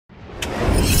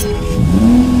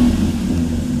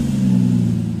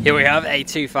Here we have a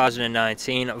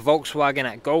 2019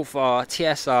 Volkswagen Golf R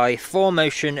TSI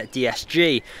 4MOTION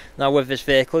DSG. Now with this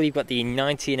vehicle you've got the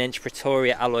 19-inch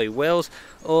Pretoria alloy wheels,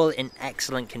 all in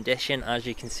excellent condition as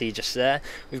you can see just there.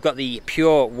 We've got the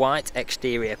pure white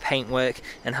exterior paintwork,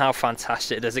 and how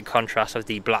fantastic does it contrast with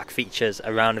the black features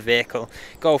around the vehicle.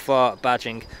 Golf R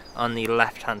badging on the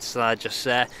left hand side just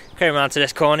there. Coming around to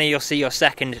this corner you'll see your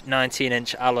second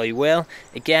 19-inch alloy wheel,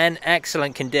 again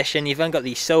excellent condition. You've then got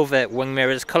the silver wing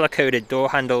mirrors, colour coded door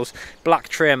handles, black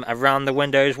trim around the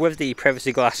windows with the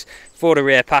privacy glass for the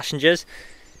rear passengers.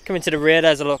 Coming to the rear,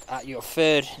 there's a look at your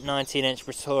third 19-inch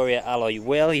Pretoria alloy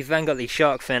wheel. You've then got the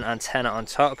shark fin antenna on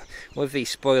top with the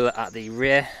spoiler at the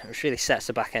rear, which really sets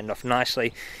the back end off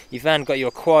nicely. You've then got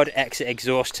your quad exit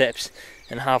exhaust tips,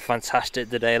 and how fantastic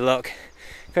do they look.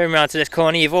 Coming around to this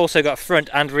corner, you've also got front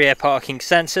and rear parking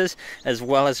sensors, as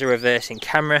well as a reversing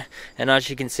camera, and as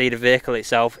you can see the vehicle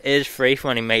itself is free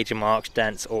from any major marks,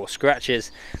 dents or scratches.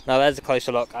 Now there's a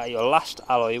closer look at your last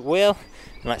alloy wheel,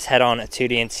 and let's head on to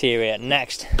the interior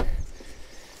next.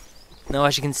 Now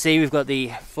as you can see we've got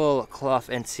the full cloth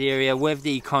interior with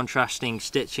the contrasting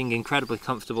stitching, incredibly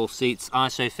comfortable seats,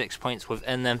 ISO fixed points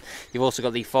within them. You've also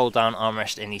got the fold down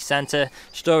armrest in the centre,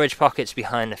 storage pockets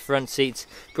behind the front seats,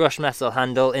 brushed metal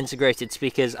handle, integrated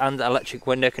speakers and electric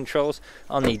window controls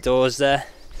on the doors there.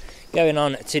 Going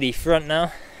on to the front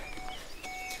now.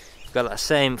 Got that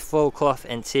same full cloth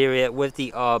interior with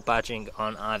the R badging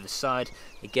on either side,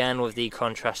 again with the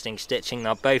contrasting stitching.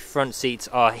 Now both front seats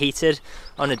are heated.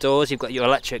 On the doors you've got your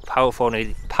electric power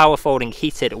folding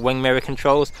heated wing mirror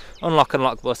controls, unlock and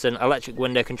lock button, electric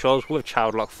window controls with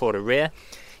child lock for the rear.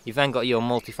 You've then got your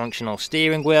multifunctional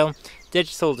steering wheel,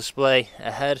 digital display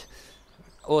ahead,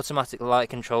 automatic light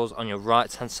controls on your right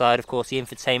hand side, of course the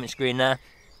infotainment screen there,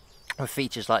 with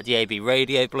features like DAB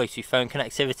radio, Bluetooth phone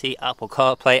connectivity, Apple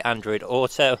CarPlay, Android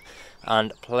Auto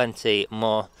and plenty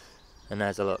more. And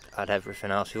there's a look at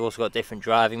everything else. We've also got different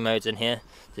driving modes in here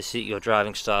to suit your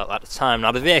driving style at the time.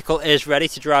 Now the vehicle is ready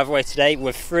to drive away today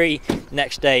with free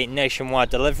next day nationwide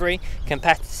delivery,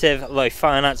 competitive low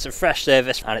finance, a fresh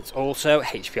service, and it's also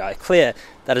HPI clear.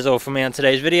 That is all from me on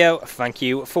today's video. Thank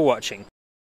you for watching.